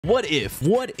What if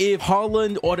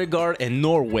Haaland, Odegaard, and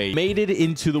Norway made it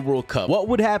into the World Cup? What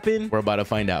would happen? We're about to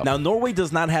find out. Now, Norway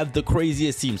does not have the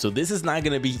craziest team, so this is not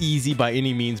going to be easy by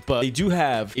any means, but they do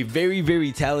have a very,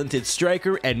 very talented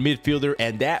striker and midfielder,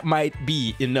 and that might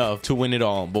be enough to win it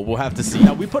all, but we'll have to see.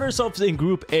 Now, we put ourselves in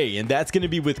Group A, and that's going to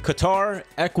be with Qatar,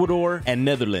 Ecuador, and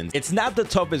Netherlands. It's not the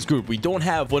toughest group. We don't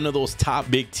have one of those top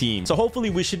big teams, so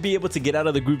hopefully we should be able to get out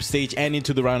of the group stage and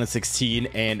into the round of 16,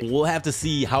 and we'll have to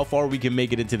see how far we can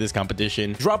make it into this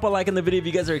competition. Drop a like on the video if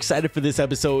you guys are excited for this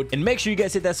episode, and make sure you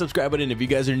guys hit that subscribe button if you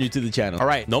guys are new to the channel. All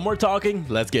right, no more talking,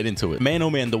 let's get into it. Man, oh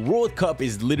man, the World Cup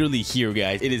is literally here,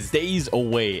 guys. It is days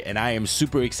away, and I am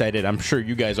super excited. I'm sure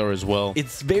you guys are as well.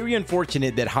 It's very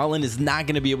unfortunate that Haaland is not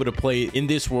going to be able to play in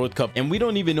this World Cup, and we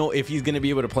don't even know if he's going to be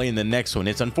able to play in the next one.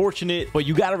 It's unfortunate, but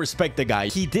you got to respect the guy.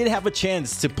 He did have a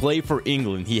chance to play for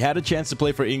England. He had a chance to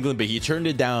play for England, but he turned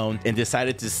it down and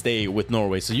decided to stay with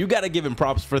Norway. So you got to give him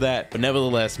props for that. But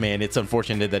nevertheless, man, it's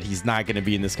unfortunate that he's not going to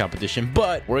be in this competition,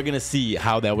 but we're going to see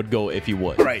how that would go if he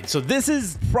would. All right, so this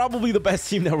is probably the best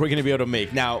team that we're going to be able to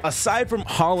make. Now, aside from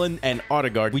Haaland and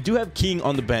Odegaard, we do have King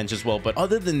on the bench as well, but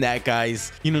other than that,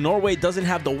 guys, you know, Norway doesn't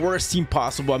have the worst team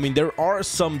possible. I mean, there are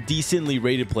some decently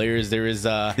rated players. There is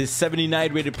this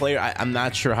 79 rated player. I'm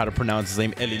not sure how to pronounce his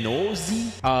name.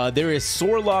 Elinozi. There is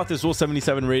Sorloth as well,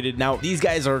 77 rated. Now, these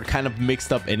guys are kind of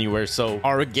mixed up anywhere, so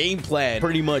our game plan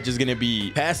pretty much is going to be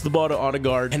pass the ball to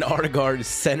Odegaard, and Odegaard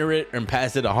center it and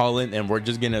pass it to Haaland, and we're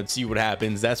just gonna see what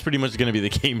happens. That's pretty much gonna be the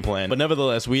game plan. But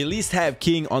nevertheless, we at least have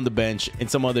King on the bench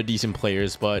and some other decent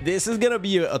players, but this is gonna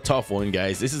be a tough one,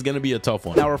 guys. This is gonna be a tough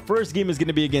one. Now, our first game is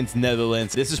gonna be against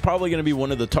Netherlands. This is probably gonna be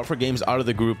one of the tougher games out of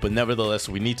the group, but nevertheless,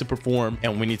 we need to perform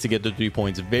and we need to get the 3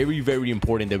 points. Very, very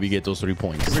important that we get those 3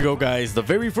 points. Here we go, guys. The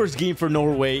very first game for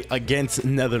Norway against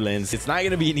Netherlands. It's not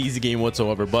gonna be an easy game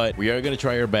whatsoever, but we are gonna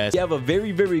try our best. We have a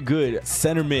very, very good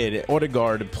center mid,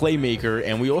 Odegaard, playmaker,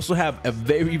 and we also have a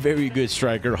very, very good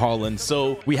striker, Haaland.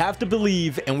 So we have to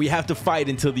believe and we have to fight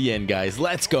until the end, guys.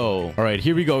 Let's go. All right,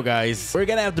 here we go, guys. We're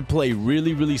gonna have to play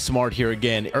really, really smart here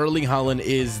again. Erling Haaland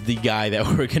is the guy that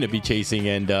we're gonna be chasing,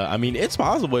 and I mean, it's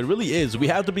possible. It really is. We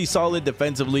have to be solid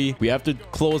defensively. We have to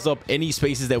close up any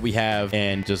spaces that we have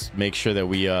and just make sure that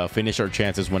we finish our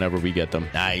chances whenever we get them.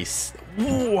 Nice.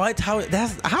 What? How is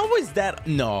that?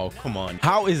 No, come on.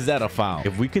 How is that a foul?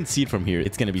 If we concede from here,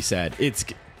 it's gonna be sad.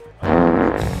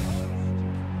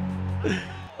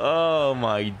 Oh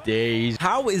my days.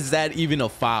 How is that even a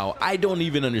foul? I don't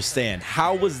even understand.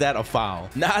 How was that a foul?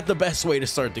 Not the best way to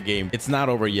start the game. It's not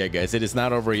over yet, guys. It is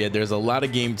not over yet. There's a lot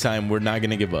of game time. We're not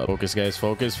gonna give up. Focus, guys.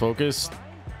 Focus, focus.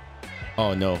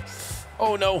 Oh no.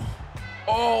 Oh no.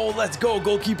 Oh, let's go,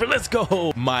 goalkeeper. Let's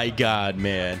go. My God,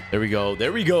 man. There we go.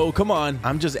 There we go. Come on.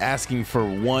 I'm just asking for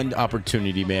one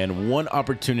opportunity, man. One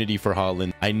opportunity for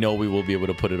Haaland. I know we will be able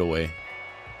to put it away.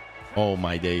 Oh,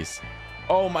 my days.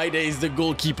 Oh, my days. The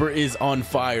goalkeeper is on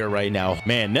fire right now.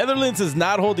 Man, Netherlands is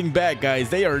not holding back, guys.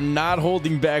 They are not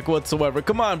holding back whatsoever.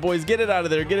 Come on, boys. Get it out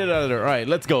of there. Get it out of there. All right,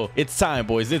 let's go. It's time,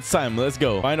 boys. It's time. Let's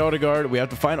go. Find Odegaard. We have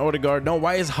to find Odegaard. No,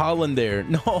 why is Haaland there?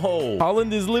 No.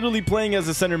 Haaland is literally playing as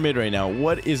a center mid right now.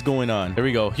 What is going on? There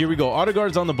we go. Here we go.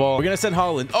 Odegaard's on the ball. We're going to send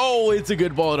Haaland. Oh, it's a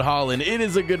good ball to Haaland. It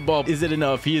is a good ball. Is it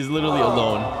enough? He is literally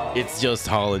alone. It's just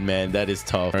Haaland, man. That is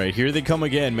tough. All right, here they come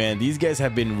again, man. These guys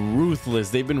have been ruthless.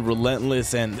 They've been relentless.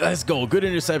 And let's go. Good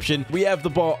interception. We have the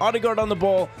ball. Odegaard on the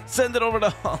ball. Send it over to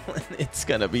Haaland. It's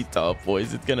gonna be tough,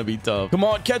 boys. It's gonna be tough. Come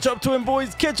on, catch up to him,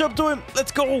 boys. Catch up to him.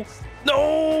 Let's go.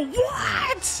 No,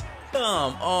 what?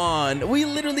 Come on. We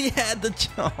literally had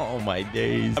the... Oh, my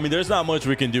days. I mean, there's not much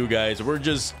we can do, guys. We're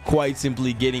just quite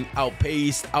simply getting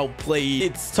outpaced, outplayed.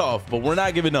 It's tough, but we're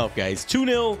not giving up, guys.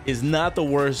 2-0 is not the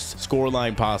worst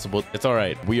scoreline possible. It's all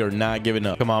right. We are not giving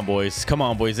up. Come on, boys. Come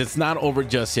on, boys. It's not over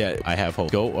just yet. I have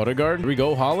hope. Go, Odegaard. Here we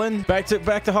go. Haaland. Back to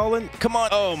Haaland. Come on.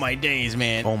 Oh, my days,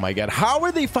 man. Oh, my God. How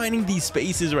are they finding these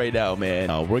spaces right now, man?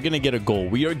 We're going to get a goal.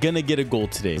 We are going to get a goal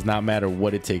today. It does not matter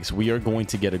what it takes. We are going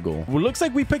to get a goal. Well, looks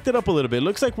like we picked it up a little bit.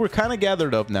 Looks like we're kind of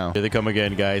gathered up now. Here they come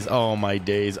again, guys. Oh, my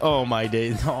days. Oh, my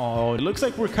days. Oh, it looks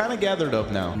like we're kind of gathered up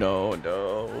now. No.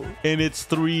 And it's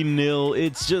 3-0.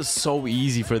 It's just so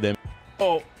easy for them.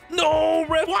 Oh, no,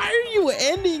 ref. Why are you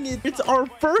ending it? It's our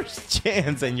first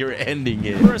chance and you're ending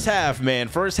it. First half, man.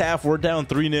 First half, we're down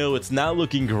 3-0. It's not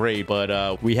looking great,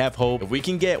 but we have hope. If we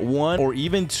can get 1 or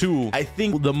even 2, I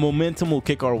think the momentum will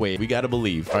kick our way. We got to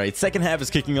believe. All right, second half is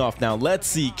kicking off now. Let's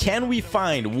see. Can we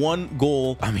find 1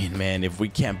 goal? I mean, man, if we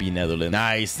can't beat Netherlands.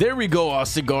 Nice. There we go,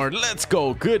 Odegaard. Let's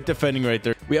go. Good defending right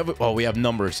there. We have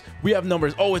numbers. We have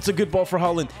numbers. Oh, it's a good ball for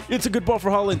Haaland. It's a good ball for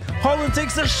Haaland. Haaland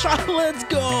takes a shot. Let's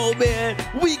go, man.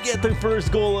 We get the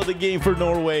first goal of the game for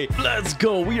Norway. Let's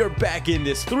go. We are back in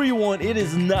this 3-1. It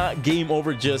is not game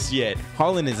over just yet.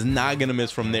 Haaland is not going to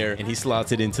miss from there, and he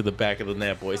slots it into the back of the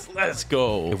net, boys. Let's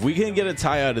go. If we can get a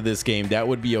tie out of this game, that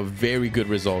would be a very good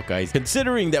result, guys.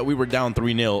 Considering that we were down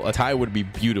 3-0, a tie would be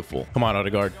beautiful. Come on,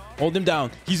 Odegaard. Hold him down.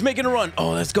 He's making a run.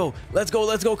 Oh, let's go. Let's go.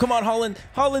 Let's go. Come on, Haaland.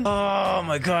 Haaland. Oh,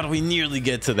 my God. We nearly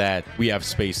get to that. We have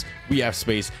space. We have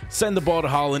space. Send the ball to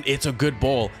Haaland. It's a good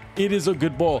ball. It is a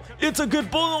good ball. It's a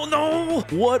good ball. No.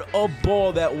 What a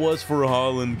ball that was for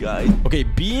Haaland, guys. Okay,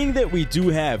 being that we do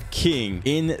have King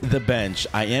in the bench,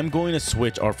 I am going to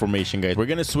switch our formation, guys. We're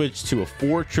going to switch to a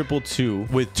 4-2-2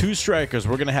 with 2 strikers.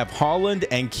 We're going to have Haaland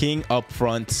and King up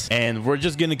front, and we're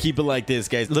just going to keep it like this,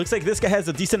 guys. Looks like this guy has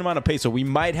a decent amount of pace, so we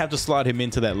might have to slot him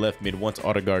into that left mid once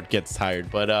Odegaard gets tired.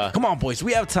 But come on, boys.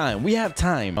 We have time. We have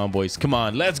time. Come on, boys. Come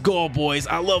on. Let's go, boys.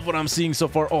 I love what I'm seeing so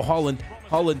far. Oh, Haaland.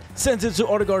 Haaland sends it to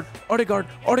Odegaard. Odegaard.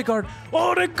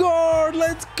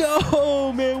 Let's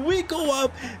go, man. We go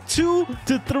up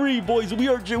 2-3, boys.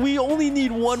 We only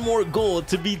need one more goal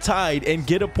to be tied and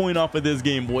get a point off of this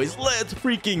game, boys. Let's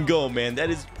freaking go, man. That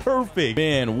is perfect,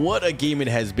 man. What a game it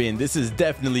has been. This is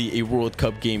definitely a World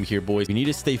Cup game here, boys. We need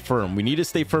to stay firm. We need to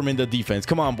stay firm in the defense.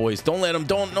 Come on, boys. Don't let them.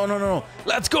 No.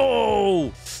 Let's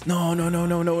go. No.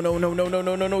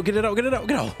 Get it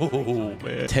out. Oh,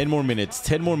 man. 10 more minutes.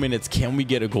 Can we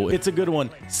get a goal? It's a good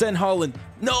one. Send Haaland.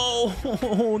 No.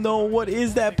 What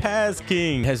is that pass,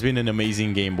 King? Has been an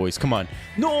amazing game, boys. Come on.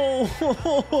 No.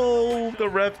 The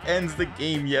ref ends the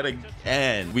game yet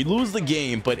again. We lose the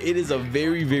game, but it is a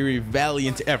very, very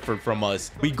valiant effort from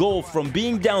us. We go from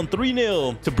being down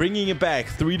 3-0 to bringing it back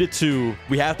 3-2.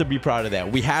 We have to be proud of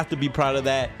that.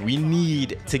 We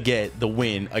need to get the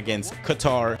win against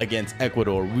Qatar, against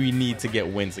Ecuador. We need to get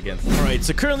wins against them. All right,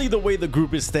 so currently the way the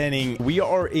group is standing, we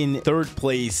are in 3rd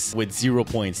place with 0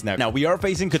 points. Now we are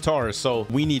facing Qatar, so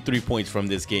we need 3 points from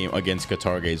this game against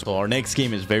Qatar, guys. So our next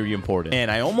game is very important,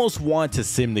 and I almost want to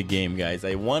sim the game, guys.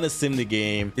 I want to sim the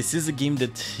game. This is a game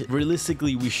that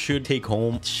realistically we should take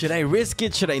home. Should I risk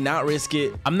it? Should I not risk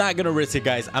it? I'm not gonna risk it,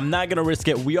 guys. I'm not gonna risk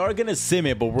it. We are gonna sim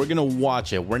it, but we're gonna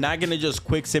watch it. We're not gonna just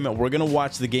quick sim it. We're gonna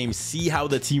watch the game, see how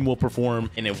the team will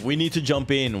perform, and if we need to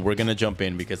jump in, we're gonna jump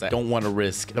in, because I don't want to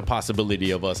risk the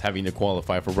possibility of us having to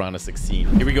qualify for round of 16.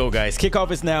 Here we go, guys.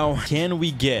 Kickoff is now. Can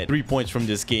we get 3 points from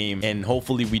this game, and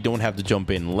hopefully we don't have to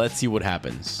jump in? Let's see what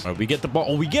happens. All right, we get the ball.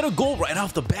 Oh, we get a goal right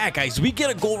off the bat, guys. We get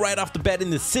a goal right off the bat in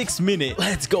the 6th minute.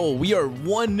 Let's go. We are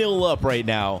 1-0 up right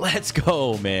now. Let's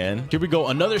go, man. Here we go.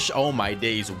 Another shot. Oh my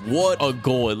days, what a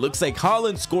goal. It looks like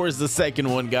Haaland scores the second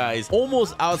one, guys.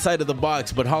 Almost outside of the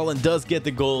box, but Haaland does get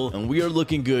the goal, and we are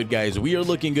looking good, guys. We are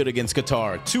looking good against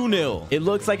Qatar. 2-0. It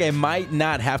looks like I might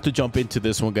not have to jump into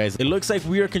this one, guys. It looks like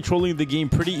we are controlling the game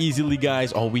pretty easily,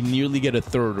 guys. Oh, we nearly get a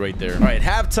 3rd right there. All right,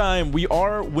 halftime. We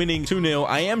are winning 2-0.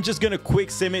 I am just gonna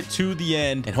quick sim it to the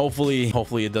end, and hopefully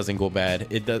it doesn't go bad.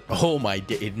 It does. Oh my,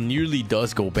 it nearly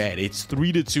does go bad. It's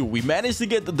 3-2. We managed to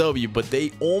get the W, but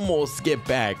they almost get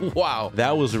back. Wow,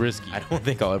 that was risky. I don't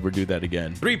think I'll ever do that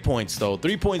again. 3 points though.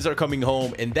 3 points are coming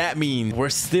home, and that means we are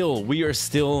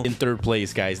still in 3rd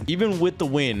place, guys. Even with the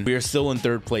win, we are still in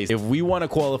 3rd place. If we want to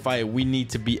qualify, we need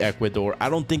to beat Ecuador. I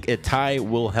don't think a tie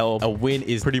will help. A win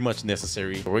is pretty much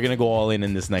necessary. We're gonna go all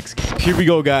in this next game. Here we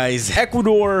go, guys.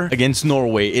 Ecuador against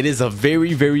Norway. It is a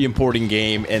very, very important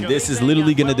game, and this is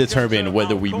literally gonna determine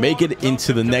whether we make it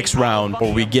into the next round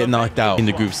or we get knocked out in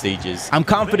the group stages. I'm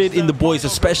confident in the boys,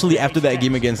 especially after that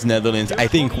game against Netherlands. I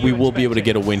think we will be able to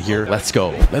get a win here. Let's go.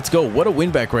 Let's go. What a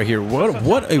win back right here.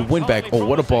 What a win back. Oh,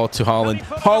 what a ball to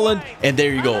Haaland, and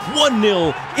there you go.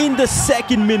 1-0 in the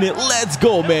 2nd minute. Let's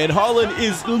go, man. Haaland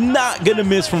is not gonna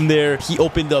miss from there. He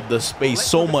opened up the space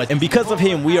so much, and because of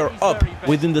him, we are up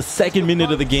within the 2nd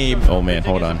minute of the game. Oh man,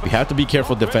 hold on. We have to be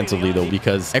careful defensively though,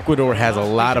 because Ecuador has a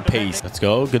lot of pace. Let's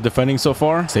go. Good defending so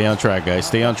far. Stay on track, guys.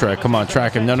 Stay on track. Come on,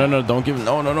 track him. No, don't give him.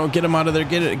 No. Get him out of there.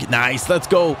 Get it. Nice. Let's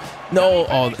go. No.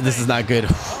 Oh, this is not good.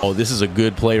 Oh, this is a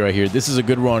good play right here. This is a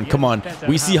good run. Come on.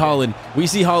 We see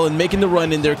Haaland. Making the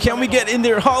run in there. Can we get in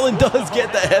there? Haaland does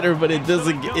get the header, but it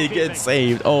doesn't. It gets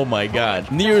saved. Oh my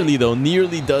God. Nearly though.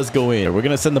 Nearly does go in. We're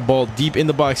gonna send the ball deep in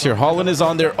the box here. Haaland is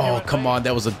on there. Oh, come on.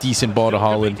 That was a decent ball to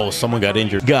Haaland. Oh, someone got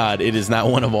injured. God, it is not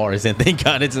one of ours, and thank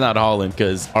God it's not Haaland,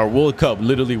 because our World Cup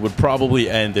literally would probably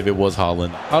end if it was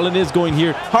Haaland. Haaland is going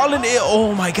here.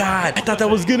 Oh my God. I thought that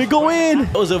was gonna go in.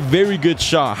 That was a very good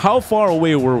shot. How How far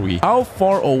away were we? How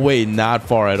far away? Not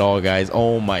far at all, guys.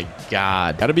 Oh my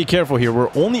God. Gotta be careful here.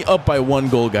 We're only up by 1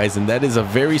 goal, guys, and that is a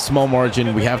very small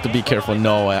margin. We have to be careful.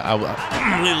 No,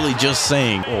 I'm literally just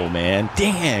saying. Oh, man.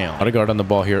 Damn. Odegaard on the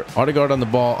ball here. Odegaard on the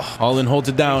ball. Haaland holds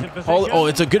it down. Oh,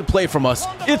 it's a good play from us.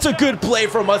 It's a good play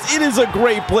from us. It is a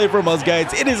great play from us,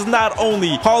 guys. It is not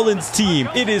only Haaland's team.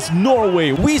 It is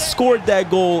Norway. We scored that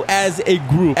goal as a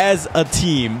group, as a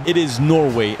team. It is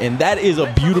Norway, and that is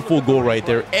a beautiful goal right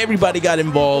there. Everybody got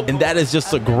involved, and that is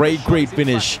just a great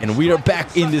finish. And we are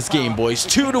back in this game, boys.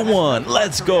 2-1.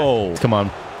 Let's go. Come on.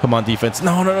 Come on, defense.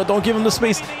 No, don't give him the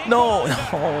space. No.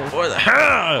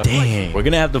 Dang. We're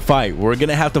going to have to fight. We're going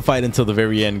to have to fight until the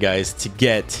very end, guys, to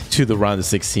get to the round of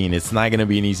 16. It's not going to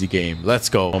be an easy game. Let's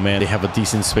go. Oh, man, they have a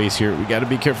decent space here. We got to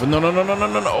be careful. No.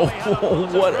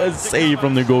 What a save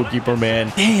from the goalkeeper,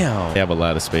 man. Damn. They have a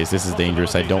lot of space. This is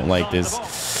dangerous. I don't like this.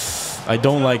 I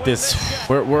don't like this.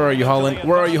 Where are you, Haaland?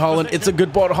 Where are you, Haaland? It's a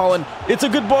good ball to Haaland. It's a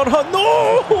good ball to Haaland.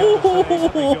 No!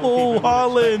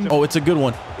 Haaland. Oh, it's a good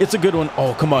one. It's a good one.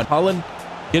 Oh, come on. Haaland,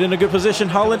 get in a good position.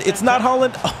 Haaland. It's not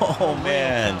Haaland. Oh,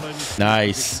 man.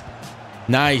 Nice.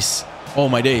 Nice. Oh,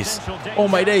 my days. Oh,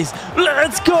 my days.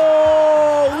 Let's go.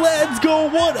 Let's go.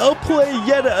 What a play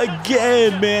yet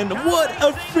again, man. What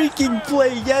a freaking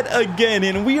play yet again.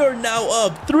 And we are now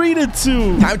up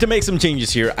 3-2. Time to make some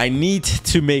changes here. I need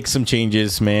to make some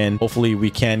changes, man. Hopefully, we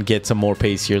can get some more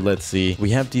pace here. Let's see. We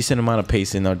have decent amount of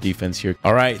pace in our defense here.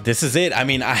 All right. This is it. I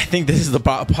mean, I think this is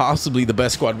possibly the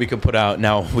best squad we could put out.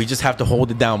 Now, we just have to hold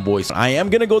it down, boys. I am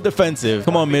going to go defensive.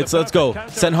 Come on, Mitz. Let's go.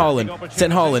 Send Haaland.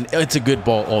 Send Haaland. It's a good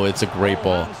ball. Oh, it's a great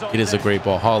ball. It is a great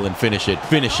ball. Haaland, finish it.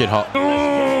 Finish it, Haaland.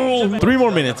 Oh, 3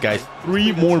 more minutes, guys.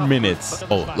 3 more minutes.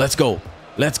 Oh, let's go.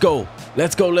 Let's go.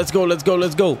 Let's go. Let's go. Let's go.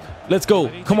 Let's go. Let's go.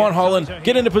 Come on, Haaland.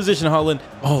 Get into position, Haaland.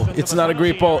 Oh, it's not a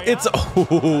great ball.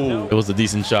 It was a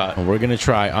decent shot. We're going to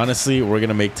try. Honestly, we're going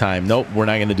to make time. Nope, we're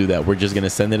not going to do that. We're just going to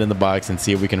send it in the box and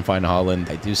see if we can find Haaland.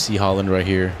 I do see Haaland right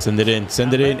here. Send it in.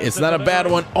 Send it in. It's not a bad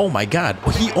one. Oh, my God.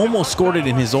 He almost scored it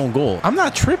in his own goal. I'm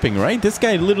not tripping, right? This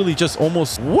guy literally just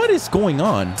almost... What is going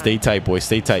on? Stay tight, boys.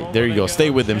 Stay tight. There you go. Stay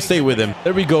with him. Stay with him.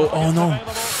 There we go. Oh, no.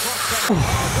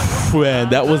 Man,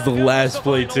 that was the last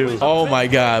play too. Oh my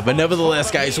God. But nevertheless,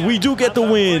 guys, we do get the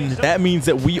win. That means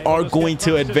that we are going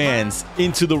to advance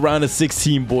into the round of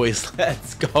 16, boys.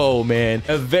 Let's go, man.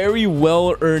 A very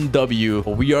well-earned W.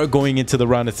 We are going into the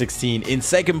round of 16 in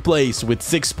 2nd place with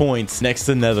 6 points next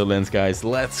to Netherlands, guys.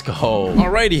 Let's go.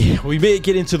 Alrighty, we make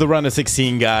it into the round of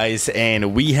 16, guys,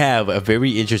 and we have a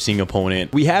very interesting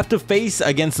opponent. We have to face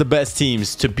against the best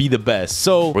teams to be the best.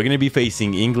 So we're going to be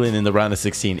facing England in the round of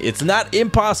 16. It's not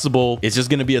impossible. It's just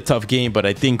going to be a tough game, but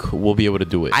I think we'll be able to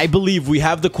do it. I believe we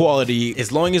have the quality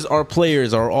as long as our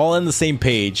players are all on the same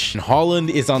page and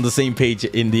Haaland is on the same page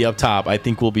in the up top. I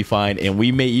think we'll be fine, and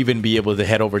we may even be able to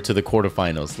head over to the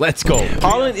quarterfinals. Let's go.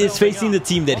 Haaland is facing the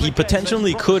team that he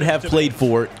potentially could have played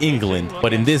for, England,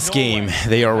 but in this game,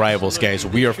 they are rivals, guys.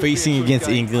 We are facing against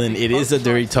England. It is a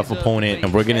very tough opponent,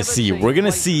 and we're going to see. We're going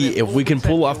to see if we can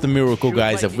pull off the miracle,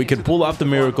 guys, if we can pull off the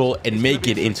miracle and make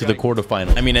it into the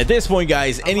quarterfinals. I mean, at this point,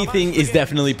 guys, anything is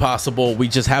definitely possible. We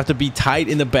just have to be tight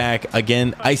in the back.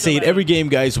 Again, I say it every game,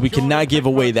 guys. We cannot give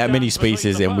away that many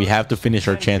spaces, and we have to finish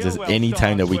our chances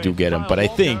anytime that we do get them. But I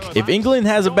think if England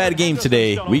has a bad game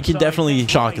today, we can definitely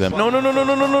shock them. No.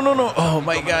 Oh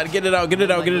my God, get it out, get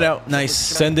it out, get it out. Nice.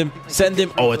 Send him. Send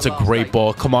him. Oh, it's a great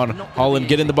ball. Come on, Haaland,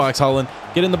 get in the box, Haaland.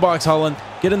 Get in the box, Haaland.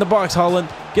 Get in the box, Haaland.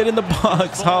 Get in the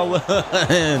box,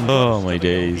 Haaland. Oh, my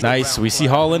days. Nice. We see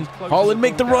Haaland. Haaland,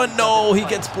 make the run. No, he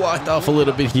gets blocked off a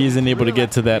little bit. He isn't able to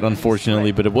get to that,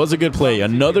 unfortunately, but it was a good play.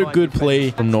 Another good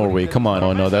play from Norway. Come on.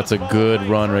 Oh, no, that's a good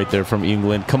run right there from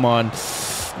England. Come on.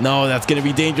 No, that's going to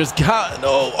be dangerous. God,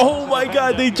 no. Oh, my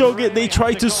God. They choke it. They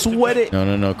try to sweat it.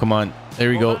 No. Come on. There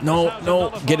we go.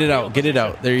 No. Get it out. Get it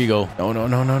out. There you go. No.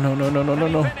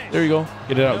 There you go.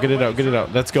 Get it out. Get it out. Get it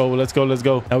out. Let's go. Let's go. Let's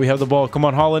go. Now we have the ball. Come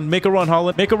on, Haaland. Make a run,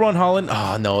 Haaland. Make a run, Haaland.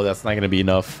 Oh, no, that's not going to be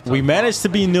enough. We managed to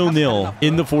be 0-0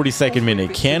 in the 42nd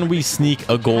minute. Can we sneak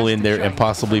a goal in there and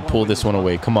possibly pull this one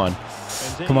away? Come on.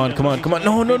 Come on.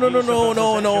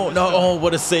 No. Oh,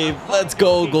 what a save. Let's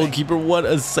go, goalkeeper. What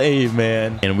a save,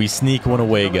 man. And we sneak one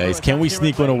away, guys. Can we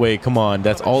sneak one away? Come on.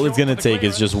 That's all it's going to take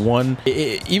is just one.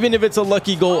 Even if it's a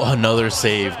lucky goal, another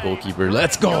save, goalkeeper.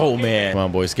 Let's go, man. Come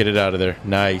on, boys. Get it out of there.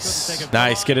 Nice.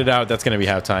 Get it out. That's going to be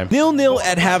halftime. 0-0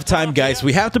 at halftime, guys.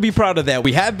 We have to be proud of that.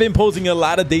 We have been posing a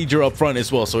lot of danger up front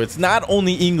as well. So it's not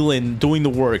only England doing the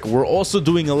work. We're also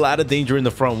doing a lot of danger in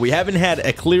the front. We haven't had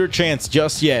a clear chance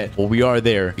just yet, but we are are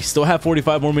there. We still have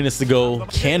 45 more minutes to go.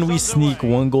 Can we sneak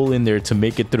one goal in there to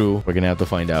make it through? We're gonna have to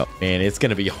find out. Man, it's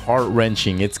gonna be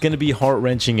heart-wrenching. It's gonna be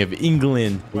heart-wrenching if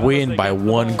England win by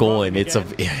 1 goal, and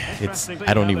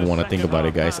I don't even want to think about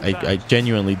it, guys. I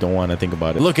genuinely don't want to think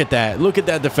about it. Look at that. Look at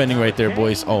that defending right there,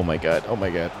 boys. Oh my god. Oh my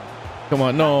god. Come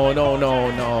on. No, no,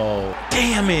 no, no.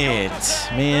 Damn it,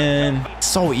 man. It's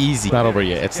so easy. It's not over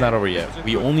yet. It's not over yet.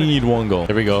 We only need 1 goal.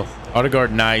 There we go.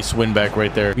 Odegaard, nice win back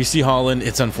right there. We see Haaland.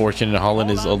 It's unfortunate. Haaland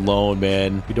is alone,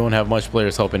 man. We don't have much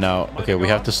players helping out. Okay, we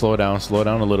have to slow down. Slow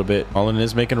down a little bit. Haaland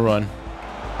is making a run.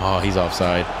 Oh, he's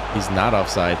offside. He's not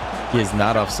offside. He is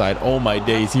not offside. Oh my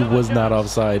days. He was not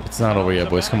offside. It's not over yet,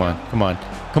 boys. Come on. Come on.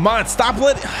 Come on. Stop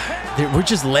letting... We're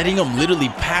just letting them literally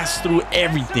pass through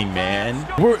everything, man.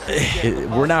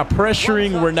 We're not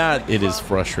pressuring. We're not... It is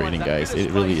frustrating, guys. It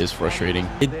really is frustrating.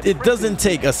 It doesn't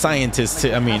take a scientist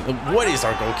to... I mean, what is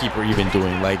our goalkeeper even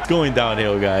doing? Like, going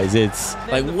downhill, guys. It's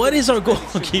like, what is our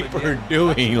goalkeeper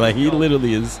doing? Like, he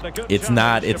literally is... It's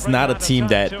not a team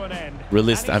that...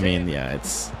 I mean, yeah,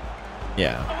 it's...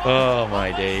 Yeah. Oh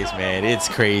my days, man. It's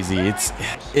crazy.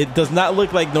 It does not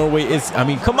look like Norway is... I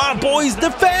mean, come on, boys,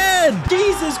 defend!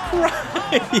 Jesus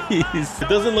Christ! It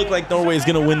doesn't look like Norway is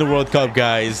gonna win the World Cup,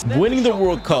 guys. Winning the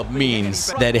World Cup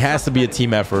means that it has to be a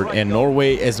team effort, and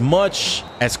Norway, as much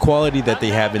as quality that they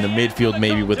have in the midfield,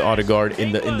 maybe with Odegaard,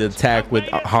 in the attack with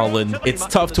Haaland, it's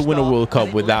tough to win a World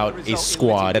Cup without a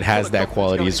squad that has that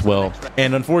quality as well.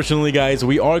 And unfortunately, guys,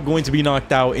 we are going to be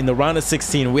knocked out in the round of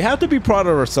 16. We have to be proud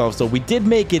of ourselves, though. We did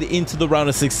make it into the round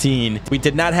of 16. We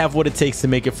did not have what it takes to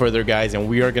make it further, guys, and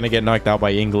we are going to get knocked out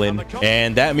by England.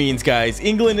 And that means, guys,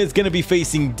 England is going to be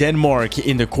facing Denmark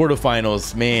in the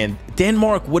quarterfinals. Man,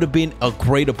 Denmark would have been a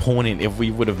great opponent if we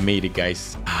would have made it,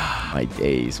 guys. My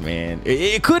days, man.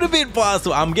 It could have been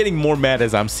possible. I'm getting more mad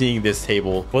as I'm seeing this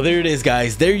table. Well, there it is,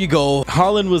 guys. There you go.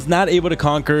 Haaland was not able to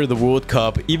conquer the World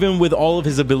Cup. Even with all of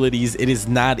his abilities, it is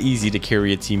not easy to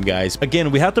carry a team, guys.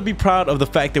 Again, we have to be proud of the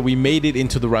fact that we made it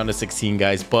into the round of 16,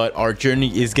 guys, but our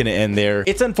journey is going to end there.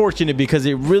 It's unfortunate because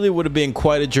it really would have been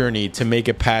quite a journey to make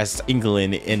it past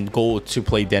England and go to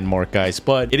play Denmark, guys,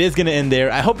 but it is going to end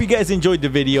there. I hope you guys enjoyed the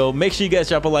video. Make sure you guys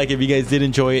drop a like if you guys did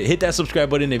enjoy it. Hit that subscribe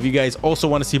button if you guys also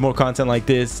want to see more content like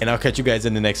this, and I'll catch you guys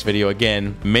in the next video.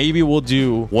 Again, maybe we'll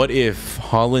do what if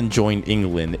Haaland joined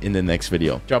England in the next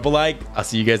video. Drop a like. I'll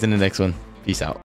see you guys in the next one. Peace out.